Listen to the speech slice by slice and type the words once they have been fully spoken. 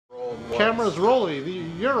camera's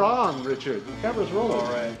rolling. You're on, Richard. The camera's rolling.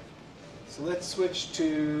 All right. So let's switch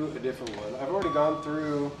to a different one. I've already gone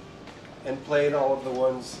through and played all of the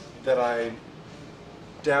ones that I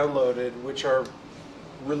downloaded, which are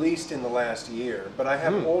released in the last year. But I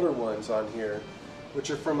have older ones on here, which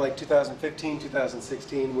are from like 2015,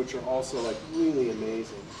 2016, which are also like really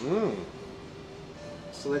amazing.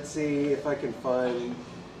 So let's see if I can find.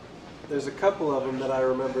 There's a couple of them that I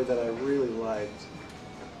remember that I really liked.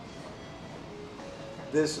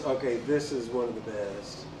 This is one of the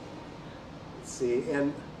best. Let's see,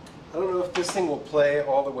 and I don't know if this thing will play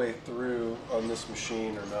all the way through on this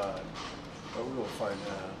machine or not, but we will find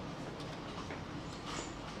out.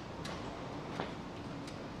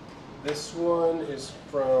 This one is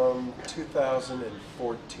from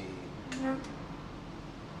 2014.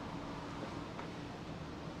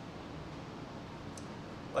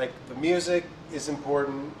 Like, the music is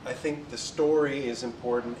important, I think the story is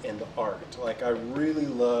important, and the art. Like, I really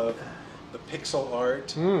love the pixel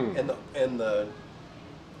art and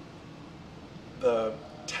the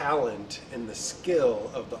talent and the skill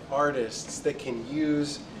of the artists that can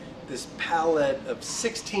use this palette of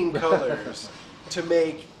 16 colors to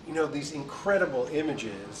make, you know, these incredible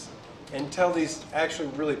images and tell these actually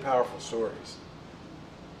really powerful stories.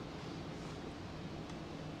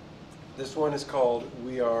 This one is called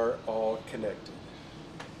We Are All Connected.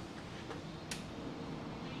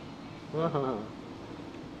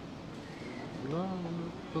 No,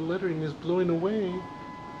 the lettering is blowing away.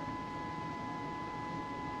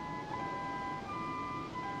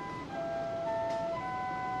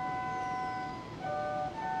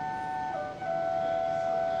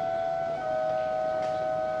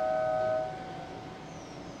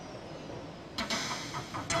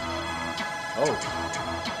 Oh.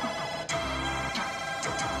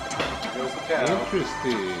 There's the cow.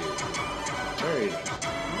 Interesting. Very interesting.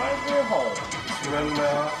 My grandpa. It's running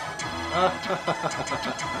off.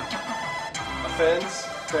 Offense,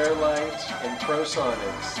 Fairlight, and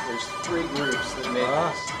Prosonics. There's 3 groups that make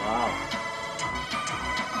this. Wow.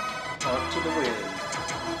 Off to the wind.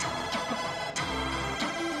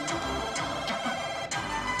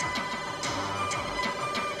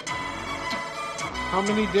 How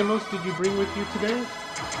many demos did you bring with you today?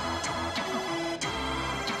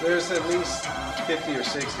 There's at least 50 or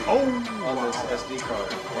 60 on this SD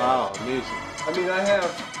card. Wow, amazing. I mean, I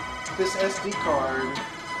have this SD card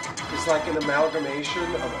is like an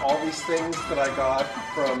amalgamation of all these things that I got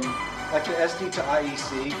from, like the SD to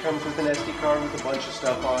IEC comes with an SD card with a bunch of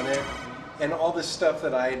stuff on it, and all this stuff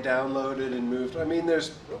that I downloaded and moved. I mean,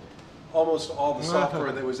 there's almost all the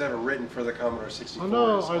software that was ever written for the Commodore 64. Oh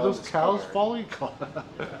no, are those cows falling? Are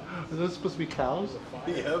those supposed to be cows?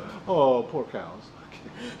 Yep. Oh, poor cows.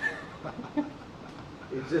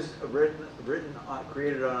 Is this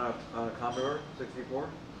created on a Commodore 64?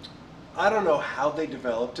 I don't know how they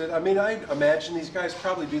developed it. I mean, I imagine these guys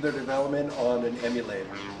probably do their development on an emulator.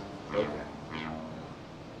 Okay.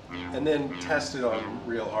 And then test it on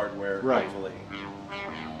real hardware, hopefully.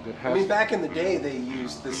 I mean, back in the day, they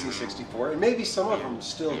used the C64, and maybe some of them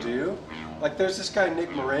still do. Like, there's this guy, Nick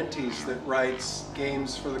Marentes, that writes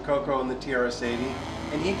games for the Coco and the TRS-80,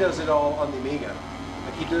 and he does it all on the Amiga.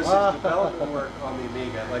 Like, he does his development work on the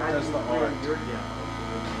Amiga, like, does the art.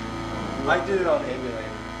 I did it on the emulator.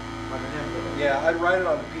 Yeah, I'd write it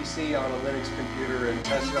on a PC on a Linux computer and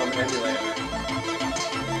test it on the emulator.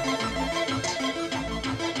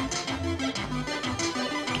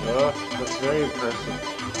 Oh, that's very impressive.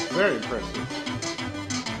 Very impressive.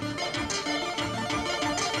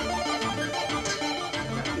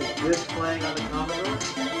 Is this playing on the Commodore?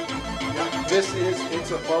 Yep.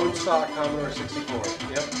 It's a bone stock Commodore 64.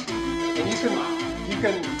 Yep. And you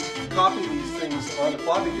can copy these things on the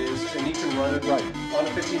floppy disks and you can run it on a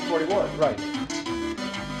 1541. Right.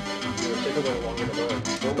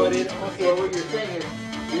 But it, So what you're saying is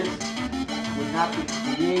this would not be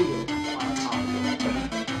created on a Commodore.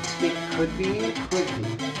 It could be,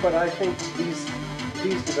 but I think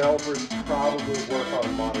these developers probably work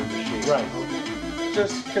on modern machines. Right.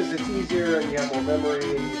 Just because it's easier and you have more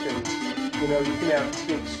memory and you can have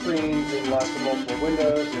big screens and lots of multiple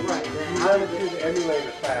windows. And Right. You run it through the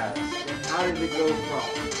emulator fast. Then how did it go from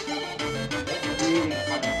creating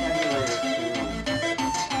on an emulator to...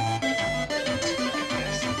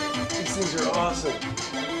 These things are awesome.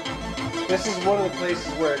 This is one of the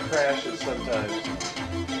places where it crashes sometimes.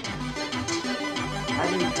 How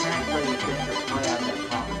do you translate it to play on that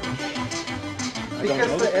Commodore?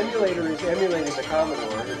 Because the emulator is emulating the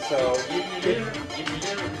Commodore, and so... If you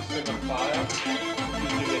didn't receive a file,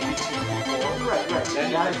 you did a C64. Right. Then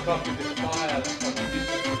you just copy the file from the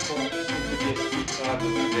C64 to the C65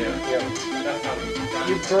 was in there. Yep. That's how it's done.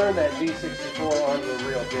 You burn that D64 onto a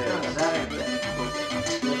real No, no, disc. that ain't it.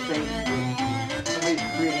 The thing with somebody's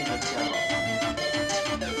creating a demo.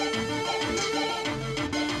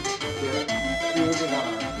 They're creating on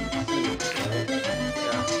a PC, right?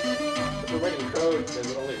 If we're writing code, they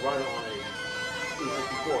would only run on a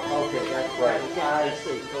C64. Okay, that's Right. I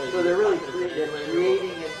see. So they're really creating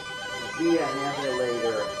it via an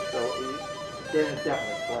emulator, so then it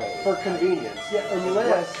definitely plays. For convenience, yeah,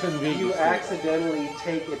 unless convenience, you yeah. accidentally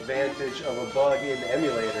take advantage of a bug in the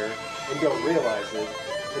emulator and don't realize it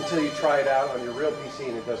until you try it out on your real PC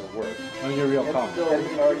and it doesn't work. On your real And Commodore. so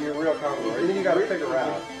And, or your real Commodore, and then you got to figure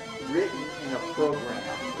out. Written in a program,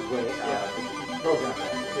 the way program.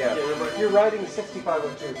 Yeah, you're writing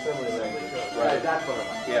 6502 assembly language, right? That's what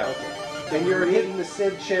I like. Yeah. Okay. And you're hitting the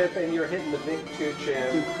SID chip and you're hitting the VIC2 To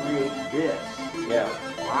chip. create this. Yeah.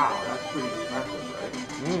 Wow, that's pretty impressive, right?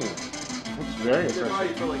 That's very They're impressive.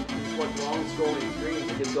 right for like these long scrolling screens.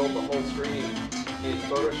 You can build the whole screen in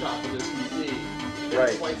Photoshop on this PC. Then Right.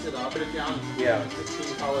 slice it up, put it down Yeah.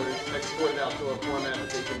 16 colors, export it out to a format that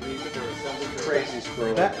they can read with their assembly code. Crazy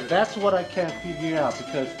screw. That's what I can't figure out,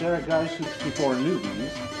 because there are guys who before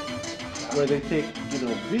newbies where they take,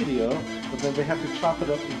 video, but then they have to chop it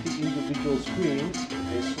up into individual screens,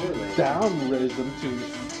 They swirling. down-res them to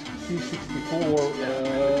C64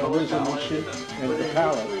 resolution and But the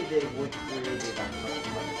palette. initially they would create it on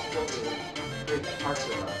big parts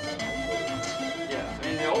of us. Yeah, I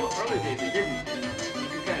mean, in the early days they didn't, and you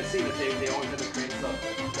could kind of see that they always had to create stuff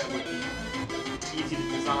that would be easy to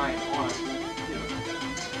design on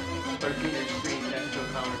a 13-inch screen next to a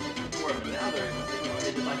Commodore 64. But now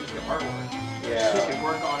they design just the hardware. Yeah. They can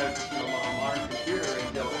work on it, on a modern computer,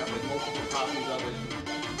 and they'll have like multiple copies of it,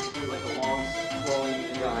 and do like a long scrolling,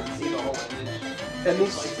 and you can see the whole image. And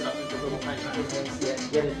these- slice it up into little tiny And pieces. then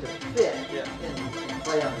get it to fit Yeah. and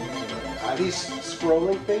play on the emulator. These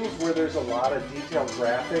scrolling things where there's a lot of detailed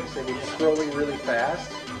graphics and it's scrolling really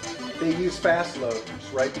fast, they use fast loaders,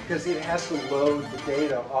 right? Because it has to load the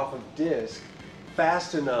data off of disk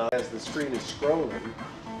fast enough as the screen is scrolling.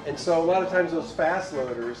 And so a lot of times those fast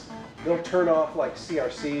loaders, they'll turn off like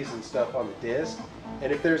CRCs and stuff on the disk.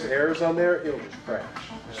 And if there's errors on there, it'll just crash.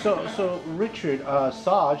 So Richard,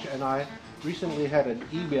 Saj and I recently had an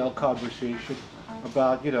email conversation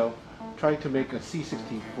about, trying to make a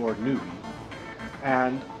C64 newbie.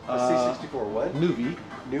 And A C64 what? newbie.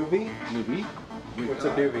 Newbie? What's a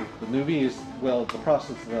newbie? The newbie is, the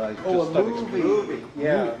process that I just Oh, a studied. movie.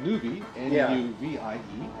 Yeah. Newbie, N-U-V-I-E.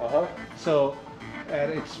 Uh-huh. So,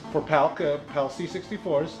 and it's for PAL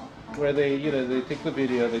C64s, where they take the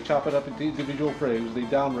video, they chop it up into individual frames, they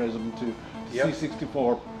down-res them to Yep.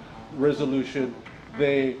 C64 resolution,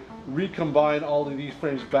 they recombine all of these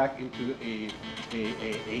frames back into a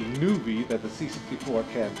newbie that the C64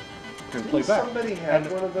 can play back. Somebody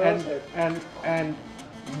had one of those. And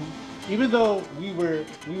even though we were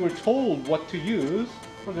told what to use,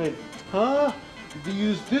 we're going, huh? To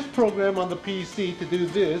use this program on the PC to do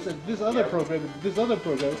this, and this other program, and this other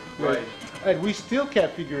program, Right. And we still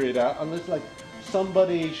can't figure it out unless like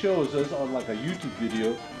somebody shows us on like a YouTube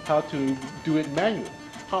video how to do it manually.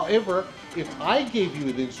 However, if I gave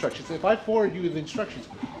you the instructions, if I forward you the instructions,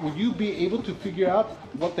 will you be able to figure out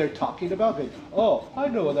what they're talking about? Like, oh, I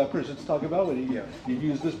know what that person's talking about. When you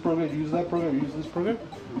use this program, use that program, use this program.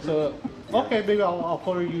 So, okay, maybe I'll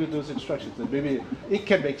forward you those instructions, and maybe it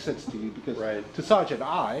can make sense to you, because to Saj and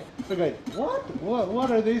I, we're going,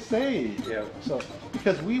 what are they saying? Yeah. So,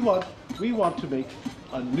 because we want to make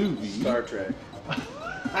a newbie. Star Trek.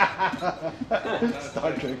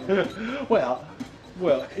 Star Trek. Well,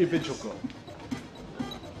 eventual goal.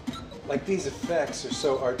 Like these effects are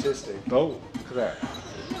so artistic. Oh, correct.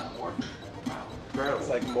 It's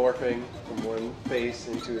like morphing from one face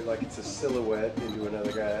into like it's a silhouette into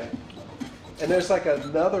another guy. And there's like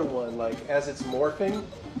another one, like as it's morphing,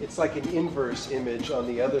 it's like an inverse image on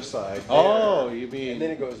the other side. There, Oh, you mean? and then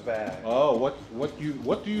it goes back. Oh, what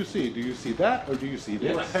do you see? Do you see that, or do you see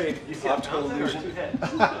this? I mean, you see a Optical mountain or illusion. two heads?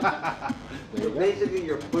 There So you go. basically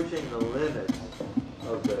you're pushing the limits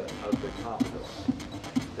of the Commodore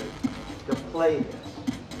to play this.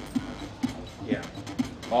 Yeah.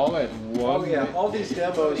 All at one. Oh yeah, all these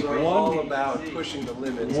demos are One- all about pushing the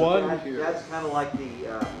limits. One- of the computer. That's kind of like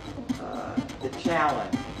the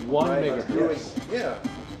challenge. One Right, megahertz. Yeah,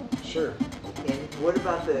 sure. And what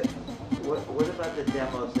about the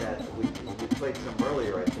demos that we played some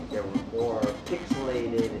earlier? I think that were more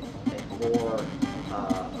pixelated and more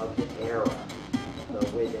of the era,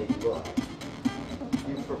 the way they look.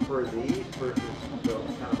 Do you prefer these versus the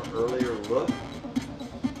kind of earlier look?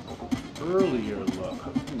 Earlier look.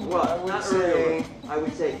 Well, I would not say- earlier. I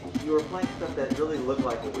would say you were playing stuff that really looked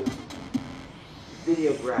like it was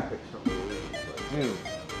video graphics from the movies.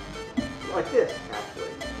 Like this,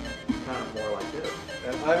 actually. Kind of more like this.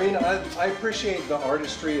 And I mean, I appreciate the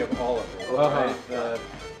artistry of all of it, right? The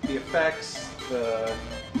effects, the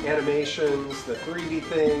animations, the 3D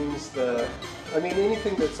things, I mean,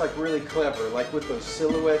 anything that's like really clever, like with those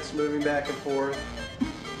silhouettes moving back and forth,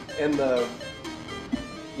 and the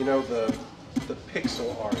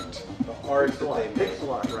pixel art, the art that they make.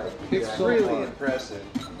 Pixel art, right. It's really impressive.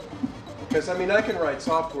 Because I mean, I can write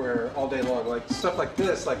software all day long, like stuff like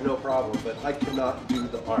this, like no problem. But I cannot do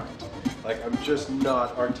the art. Like I'm just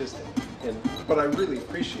not artistic. But I really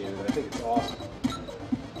appreciate it. I think it's awesome.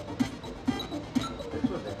 This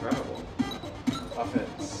was incredible.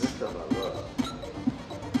 Offense. This stuff I love.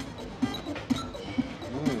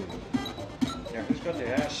 Yeah, who's got the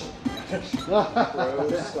acid?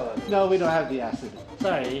 Rose Sun. No, we don't have the acid.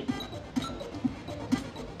 Sorry. I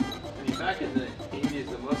mean, back in the 80s,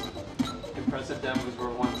 the most impressive demos were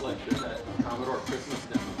ones like that Commodore Christmas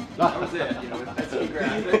demo. That was it, you know, with SD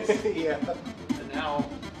graphics. Yeah. And now,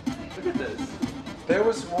 look at this. There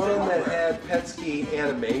was one that had Petsky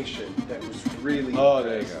animation that was really Oh,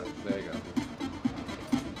 there you go. impressive. There you go.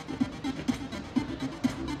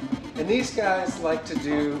 And these guys like to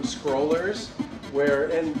do scrollers where,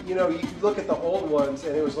 and you know, you could look at the old ones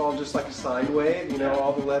and it was all just like a sine wave, you know,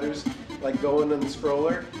 all the letters like going on the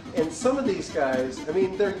scroller. And some of these guys, I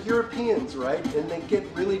mean, they're Europeans, right? And they get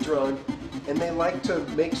really drunk and they like to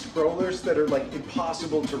make scrollers that are like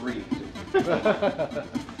impossible to read.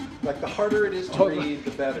 Like the harder it is to read,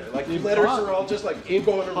 the better. Like the letters are all just like going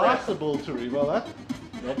around. Impossible to read. Well, that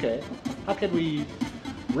okay. How can we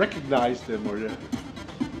recognize them or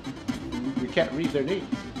we can't read their names?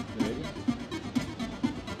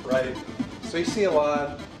 Right. So you see a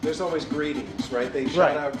lot, there's always greetings, right? They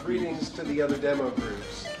shout out greetings to the other demo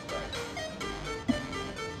groups.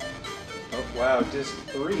 Oh, wow, disc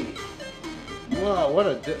 3. Wow,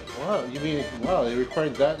 wow, you mean, wow, they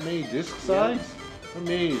required that many disc size?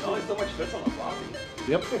 Amazing. Only so much fits on a floppy.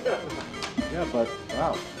 Yep. Yeah, but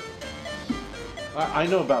wow. I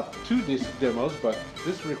know about 2 disc demos, but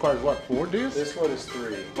this requires what, 4 discs? This one is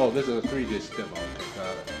 3. Oh, this is a 3 disc demo. Okay,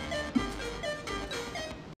 got it.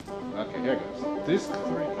 Okay, here it goes. Disc 3.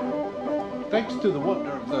 Thanks to the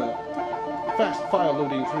wonder of the fast file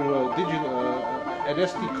loading through an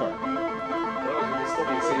SD card.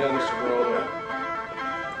 See another scroller.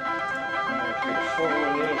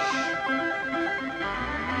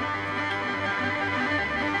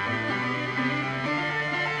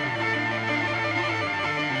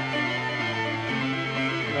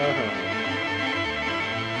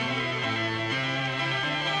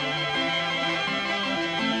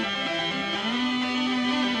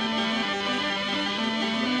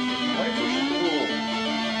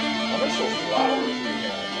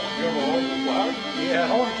 Yeah, I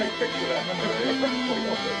want to take pictures of that.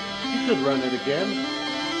 You could run it again.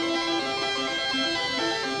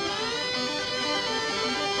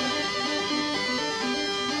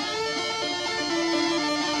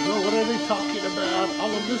 No, what are they talking about?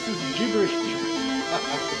 All of this is gibberish.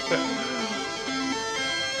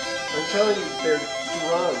 I'm telling you, they're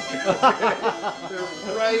drunk.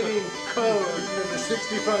 They're writing code in the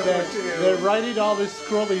 6502. They're writing all this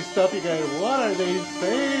scrolly stuff. You go, what are they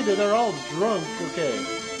saying? And they're all drunk. Okay.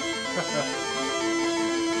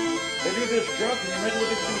 They do this drunk and you make it look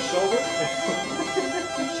too sober?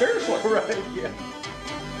 Seriously. Right, yeah.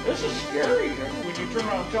 This is scary when you turn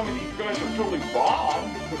around and tell me these guys are totally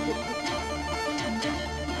bombed.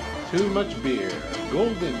 Too much beer.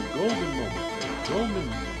 Golden moment. Golden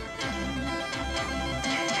moment.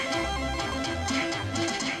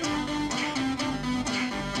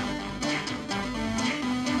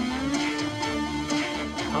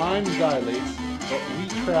 Time dilates, but we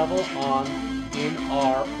travel on in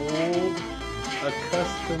our old,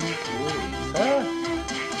 accustomed ways. Huh?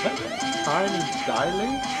 What? Time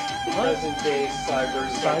dilates? Present day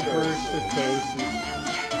cybersatosis.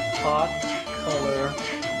 Hot color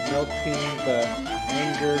melting the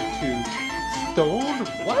anger to stone?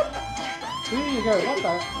 What? There you go.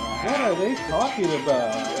 What are they talking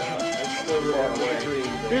about? It's still really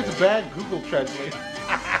Here's bad Google Translate.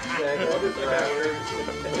 Bad Google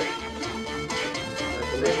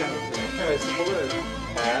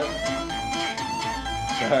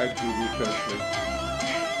Translate.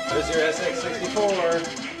 There's your SX64.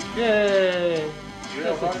 Yay!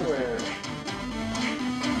 Real hardware.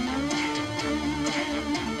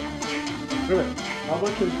 Good. How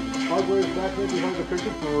much is hardware is back there behind the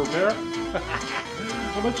picture for repair?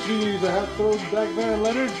 How much do you have thrown back there,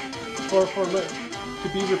 Leonard? For to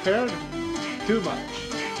be repaired? Too much.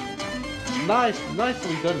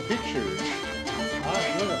 Nicely done pictures.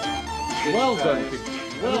 Well done pictures.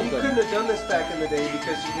 Well you done. couldn't have done this back in the day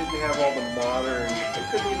because you didn't have all the modern,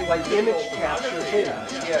 like image capture things.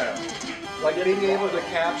 Yeah. Like being able to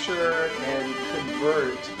capture and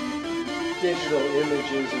convert digital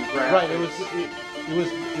images and graphics. Right. It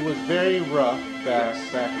was very rough back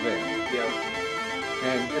then. Yeah.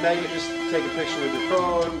 And now you just take a picture with your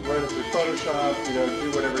phone, run it through Photoshop,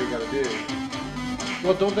 do whatever you gotta do.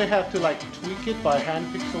 well, don't they have to like tweak it by hand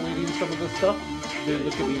pixelating some of the stuff? They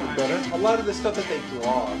look at even better. A lot of the stuff that they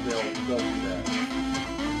draw, they'll do that.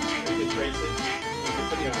 You can trace it.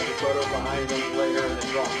 You can put the photo behind them later and then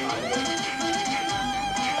draw behind it.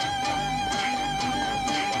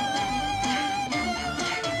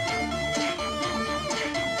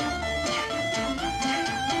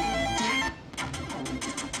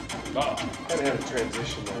 Kind of had a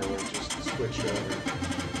transition there where it just switched over.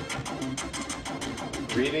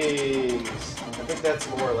 Greetings. I think that's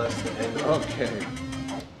more or less the end. Okay.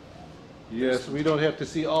 Yes, we don't have to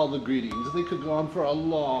see all the greetings. They could go on for a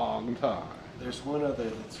long time. There's one other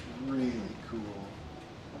that's really cool.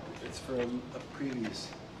 It's from a previous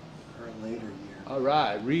or a later year. All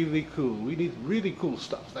right, really cool. We need really cool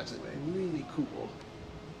stuff. That's it. Really cool.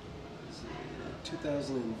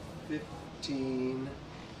 2015.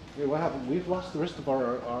 Hey, what happened? We've lost the rest of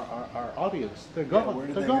our audience. They're gone. where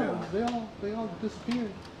did They're they gone. They all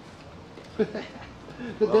disappeared. It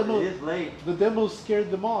is late. The demo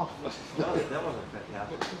scared them off. Well, the demos are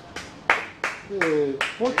fantastic. It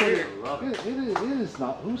is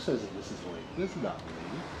not. Who says that this is late? This is not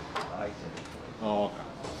late. I said it. Oh, okay.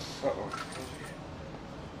 Uh-oh.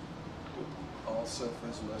 All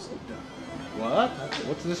Sofas must have done. What?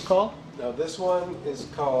 What's this called? Now this one is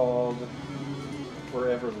called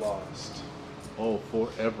Forever Lost. Oh,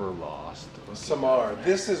 Forever Lost. Okay. Samar.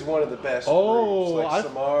 This is one of the best Oh, groups. Like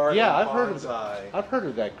Samar yeah, and I've heard of Bonsai. I've heard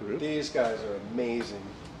of that group. These guys are amazing.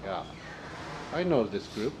 Yeah, I know this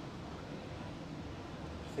group.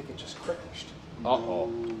 I think it just crashed. Uh-oh.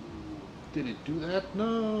 Did it do that?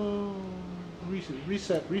 No.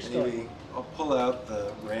 Reset, restart. Maybe I'll pull out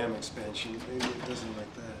the RAM expansion. Maybe it doesn't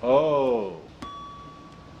like that. Oh.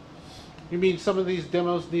 You mean some of these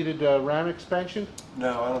demos needed RAM expansion?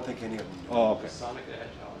 No, I don't think any of them do. Oh, okay. Sonic the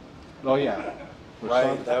Hedgehog. Oh, yeah. For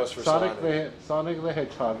Right, that was for Sonic. Sonic the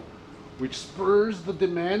Hedgehog, which spurs the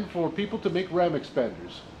demand for people to make RAM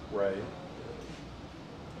expanders. Right.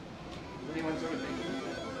 Anyone's sort of thinking of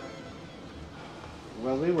that.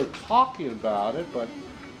 Well, they were talking about it, but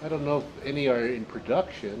I don't know if any are in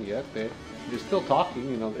production yet. They're still talking,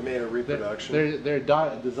 you know. They made a reproduction. They're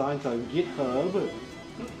designs on GitHub.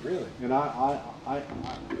 Really? And I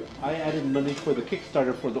added money for the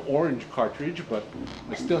Kickstarter for the orange cartridge, but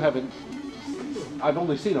I still haven't. I've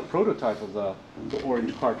only seen a prototype of the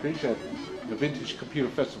orange cartridge at the Vintage Computer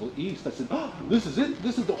Festival East. I said, "Oh, this is it.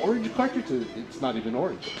 This is the orange cartridge." It's not even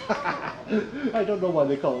orange. I don't know why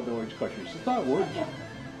they call it the orange cartridge. It's not orange.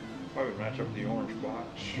 Probably match up with the orange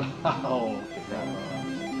box. Oh.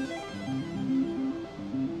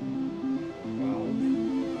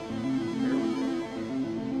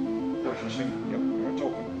 Yep, it's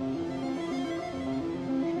open.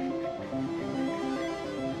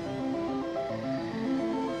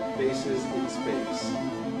 Faces in space.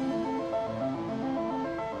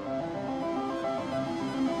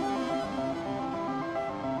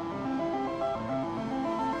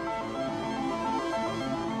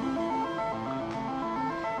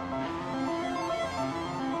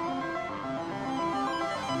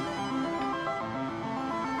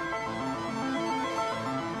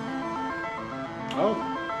 Oh.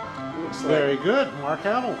 Looks Very good, Mark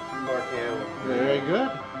Hamill. Mark Hamill. Very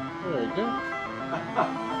good. Very good.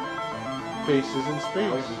 Faces in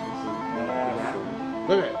space.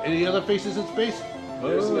 Look at any other faces in space?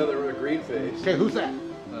 There's Oh. another green face. Okay, who's that?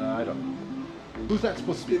 I don't know. Who's that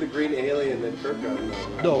supposed to Be be? the green alien that Kirk got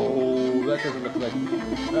involved. No, that doesn't look like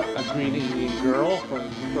a green alien girl from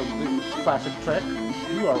the classic Trek.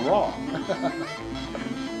 You are wrong.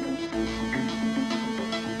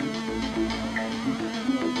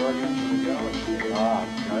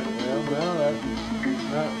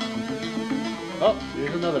 Oh,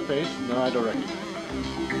 here's another face. No, I don't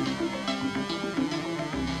recognize.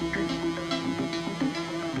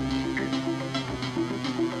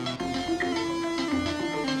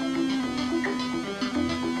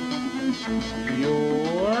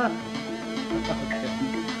 You're... Okay.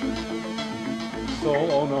 So,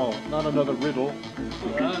 oh no, not another riddle.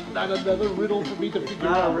 Not another riddle for me to figure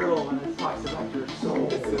Not out. a riddle when it talks about your soul.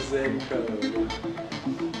 It's the Zen code.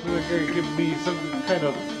 They're gonna give me some kind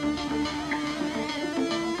of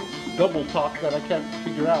double talk that I can't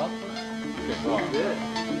figure out. Okay. Oh, good.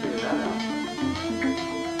 Figure that out.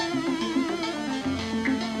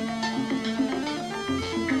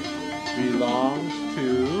 Belongs to...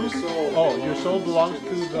 your soul belongs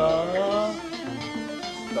to the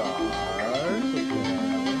stars.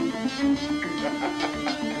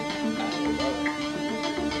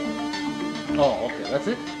 Oh, okay, that's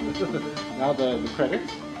it. Now the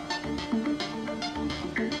credits.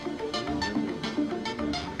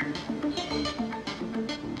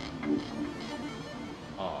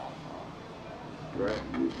 Right.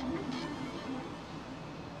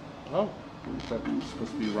 Oh, that's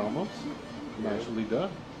supposed to be Ramos. Nicely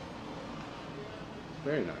done.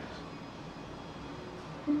 Very nice.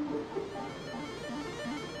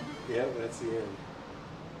 Yeah, that's the end.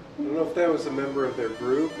 I don't know if that was a member of their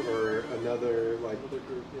group or another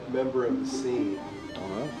member of the scene. Oh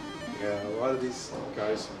no. Yeah, a lot of these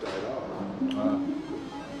guys have died off.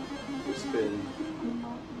 It's been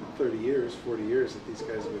 30 years, 40 years that these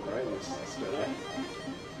guys have been writing this stuff.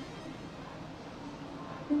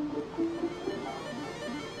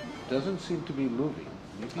 Doesn't seem to be moving.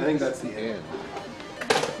 Maybe I think this that's is the end.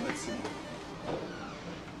 Let's see.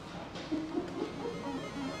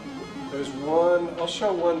 There's one, I'll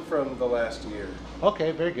show one from the last year.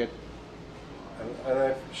 Okay, very good. And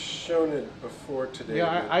I've shown it before today.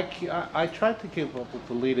 Yeah, I tried to keep up with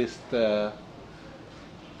the latest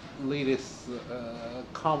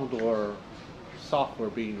Commodore software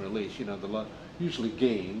being released. You know, usually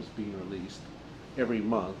games being released every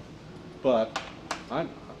month, but I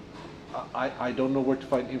don't know where to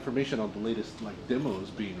find information on the latest demos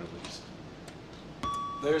being released.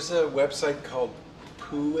 There's a website called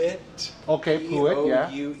Pouet. Okay, Pouet, yeah.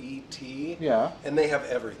 Pouet. Yeah. And they have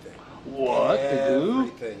everything. What? They do?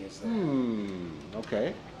 Everything is there.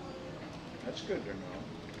 Okay. That's good to know.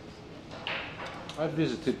 I've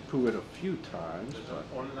visited Pouet a few times. There's an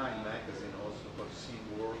online magazine also called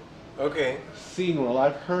SeaWorld. Okay. Scene World,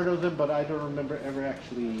 I've heard of them, but I don't remember ever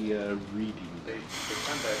actually reading. They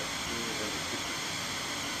come back in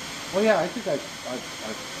Oh yeah, I think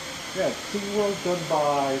yeah, Scene World done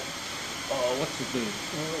by, what's his name?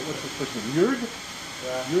 What's his first name? Yurd?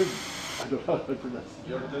 Yeah. Yurd. I don't know how to pronounce it.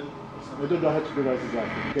 Jordan. I don't know how to pronounce it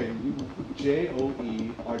exactly. Okay,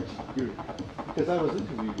 J-O-E-R-G. Yurd. Because I was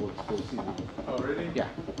interviewed once for Scene World. Oh, really? Yeah.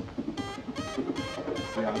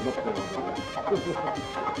 Yeah, I'm up there on that.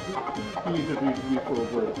 He interviewed me for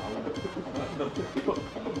over an hour.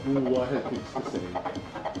 Ooh, I had things to say.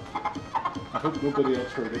 I hope nobody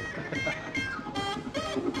else heard it.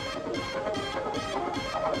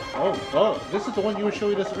 Oh, this is the one you were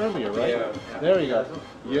showing us earlier, right? Yeah. There you go.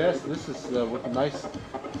 Yes, this is with nice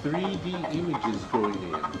 3D images going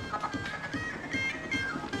in.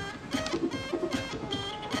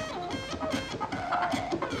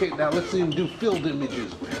 Okay, now let's see him do filled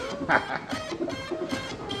images.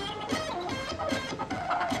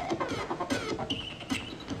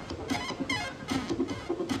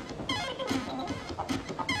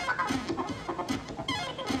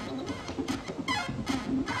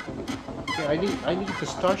 Okay, I need the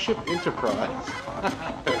Starship Enterprise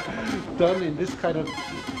done in this kind of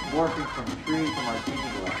Morphing from tree to martini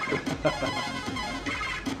glass.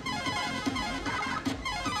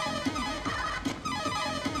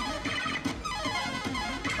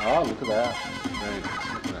 Oh, look at that. Very nice.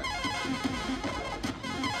 Look at that.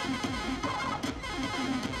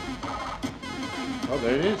 Oh,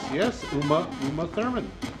 there it is. Yes, Uma Thurman.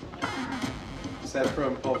 Is that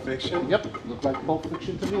from Pulp Fiction? Yep, looked like Pulp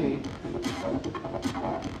Fiction to me.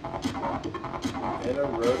 And a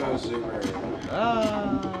roto zoomer.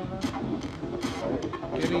 Ah,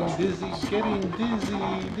 getting dizzy.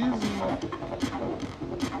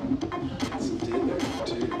 It's dinner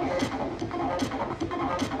too.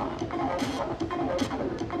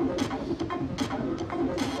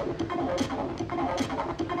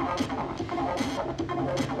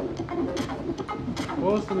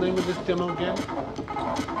 What was the name of this demo again?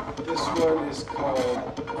 This one is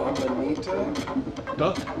called Amanita.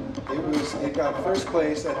 Duh. It got first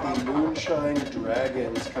place at the Moonshine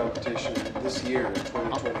Dragons competition this year in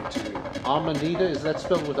 2022. Amanita, is that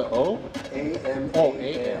spelled with an O?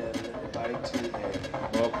 A-M-A-N-I-T-A.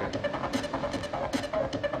 Oh, okay.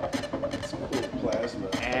 It's cool plasma.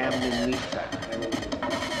 Amanita.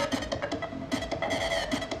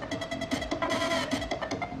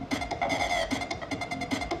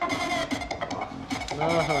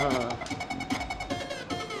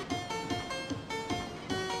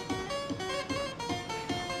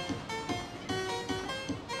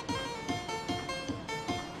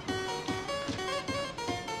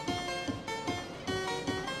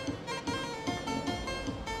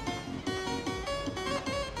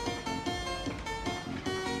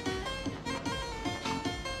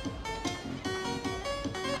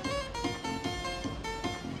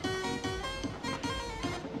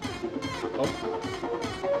 Oh.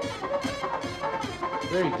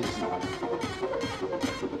 Very dizzy.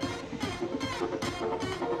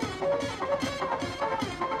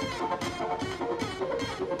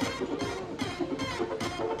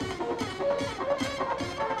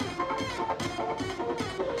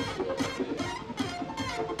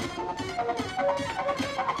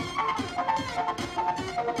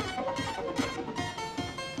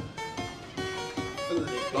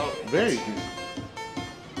 Very good.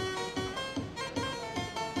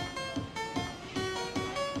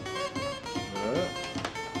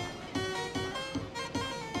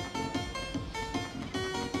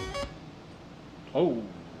 Oh.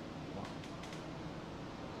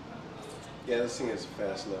 Yeah, this thing is a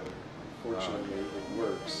fast loader. Fortunately, it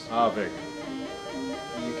works. Ah, very good.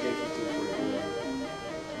 UK 1541.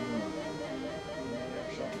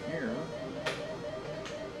 Something here.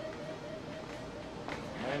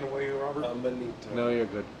 Mind away, Robert. I'm gonna need to. No, you're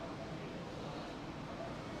good.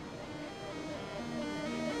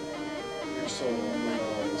 Your soul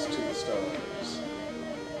belongs to the stars.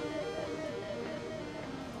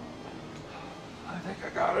 I think I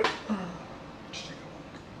got it. Let's take a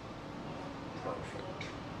look. Perfect.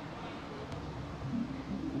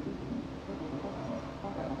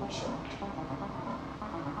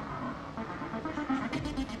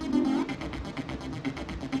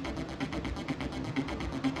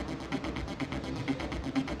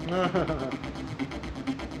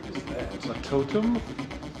 What is that? A totem?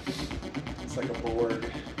 It's like a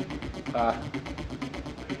board. Ah.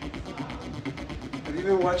 Have you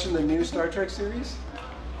been watching the new Star Trek series?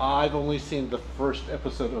 I've only seen the first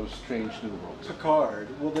episode of Strange New Worlds. Picard.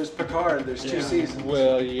 Well, there's Picard. There's two seasons.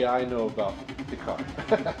 Well, yeah, I know about Picard.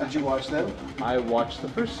 Did you watch them? I watched the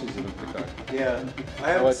first season of Picard. Yeah. I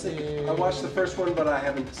haven't seen. I watched the first one, but I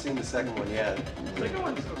haven't seen the second one yet. The second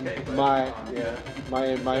one's okay, but Yeah.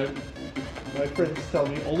 My friends tell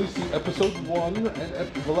me only see episode 1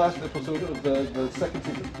 and the last episode of the second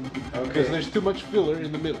season. Okay. Because there's too much filler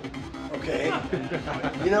in the middle. Okay.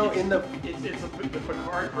 You know, in the. it's the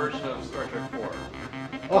Picard version of Star Trek 4.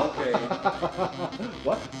 Okay.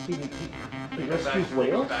 What? He They go rescues back, they go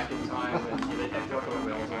whales? back in time and they talk about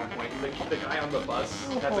whales at one point. The guy on the bus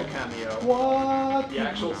has a cameo. What?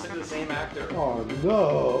 The same actor. Oh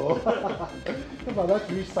no! Come on, that's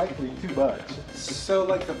recycling too much. So,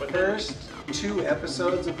 like the first 2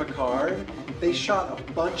 episodes of Picard, they shot a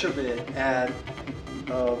bunch of it at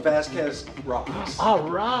Vasquez Rocks. All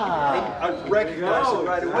right. I recognized it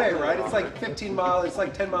right away, Exactly. right? It's like 15 miles, it's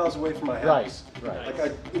like 10 miles away from my house. Right. Like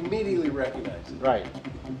I immediately recognized it. Right.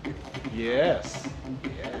 Yes.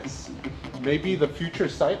 Yes. Maybe the future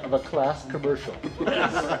site of a class commercial.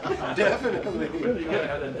 Definitely. You gotta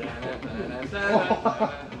have the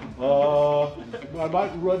I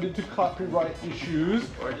might run into copyright issues,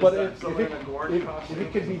 Or just but have if someone it, in a Gorn if costume.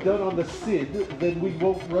 it can be done on the SID, then we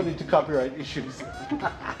won't run into copyright issues.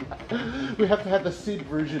 We have to have the SID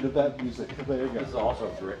version of that music. There you go. This is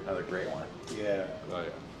also another great one. Yeah. Oh,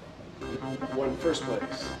 yeah. Won first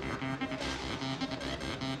place.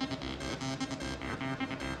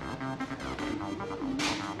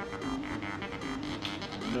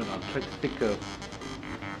 No, I'm trying to think of.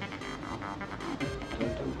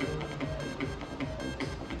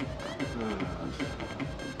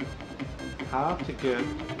 How to get.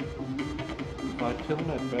 If I film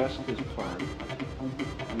at Vasquez Park,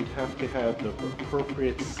 we'd have to have the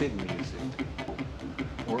appropriate SID music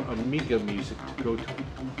or Amiga music to go to.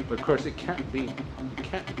 But of course, it can't be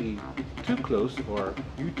too close, or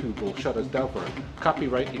YouTube will shut us down for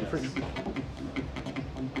copyright infringement.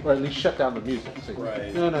 Or at least shut down the music. Say,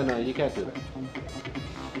 Right. No, you can't do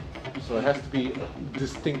that. So it has to be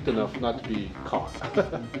distinct enough not to be caught.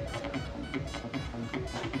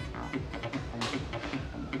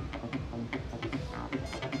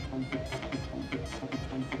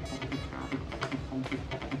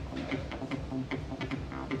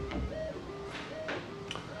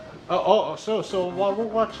 So while we're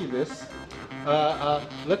watching this,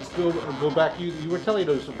 let's go back. You were telling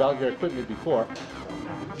us about your equipment before.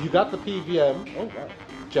 You got the PVM. Oh wow,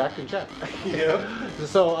 Jack and Jack. Yeah.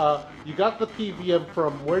 So you got the PVM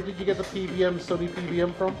from, where did you get the PVM, Sony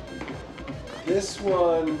PVM from? This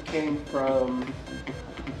one came from,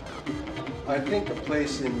 I think, a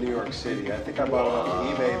place in New York City. I think I bought it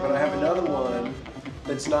off eBay, but I have another one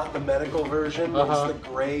that's not the medical version. It's the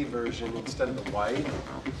gray version instead of the white.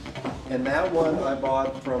 And that one I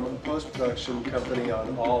bought from a post-production company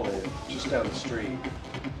on Olive, just down the street.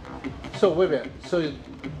 So wait a minute. So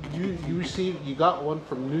you got one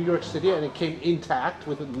from New York City and it came intact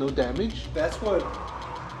with no damage? That's what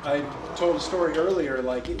I told a story earlier.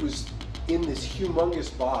 Like, it was in this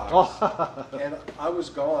humongous box. And I was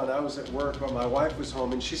gone. I was at work, but my wife was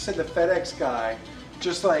home, and she said the FedEx guy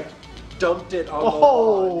just like dumped it on the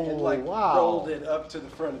lawn and like rolled it up to the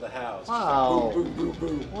front of the house. Wow. Just like boom, boom,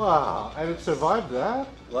 boom, boom. Wow. And it survived that?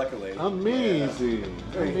 Luckily. Amazing.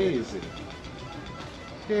 Yeah. Amazing.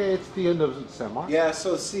 Okay, it's the end of semi. Yeah,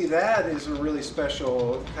 so see, that is a really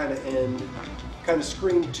special kind of end, kind of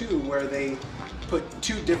screen too, where they put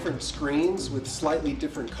two different screens with slightly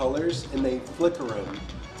different colors and they flicker them.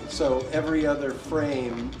 So every other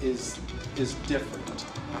frame is different,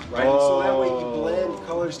 right? So that way you blend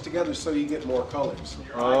colors together so you get more colors.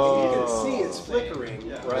 And you can see it's flickering,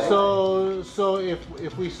 right? So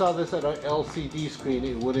if we saw this at an LCD screen,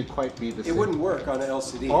 it wouldn't quite be the same. It wouldn't work on an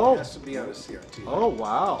LCD. Oh. It has to be on a CRT. Oh,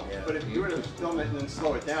 wow. Yeah. But if you were to film it and then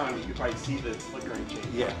slow it down, you could probably see the flickering change.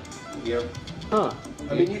 Yeah. Yep. Huh.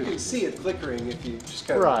 I mean, you can see it flickering if you just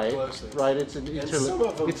kind of look closely. Right. It's an And some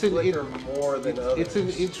of them flicker more than others. It's an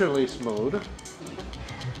interlace mode.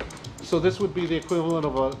 So this would be the equivalent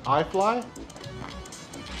of an iFly?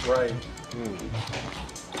 Right.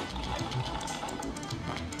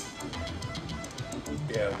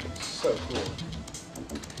 Yeah, so cool.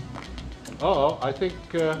 Uh-oh, I think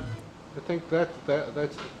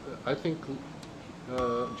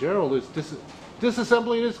Gerald is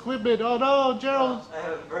disassembling his equipment. Oh no, Gerald! I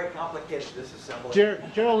have a very complicated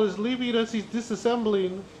disassembly. Gerald is leaving us. He's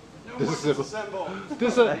disassembling. Disassemble.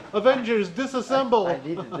 Avengers, disassemble. I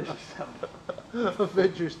need to disassemble.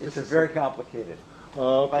 Avengers, It's disassemble. very complicated.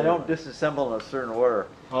 Okay. If I don't disassemble in a certain order,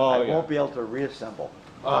 I won't be able to reassemble.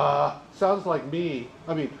 Sounds like me.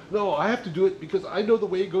 I mean, no, I have to do it because I know the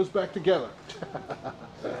way it goes back together.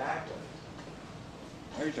 Exactly.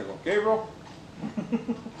 There you go, Gabriel.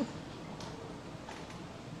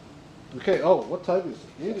 Okay, oh, what time is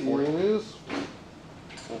it? It is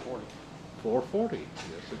 440. 4:40.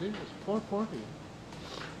 Yes, it is. 4:40.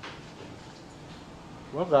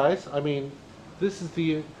 Well, guys, I mean, is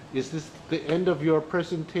this the end of your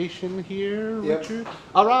presentation here, Yep. Richard?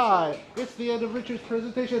 All right, it's the end of Richard's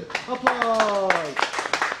presentation. Applause.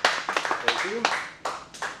 Thank you.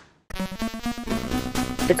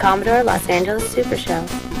 The Commodore Los Angeles Super Show.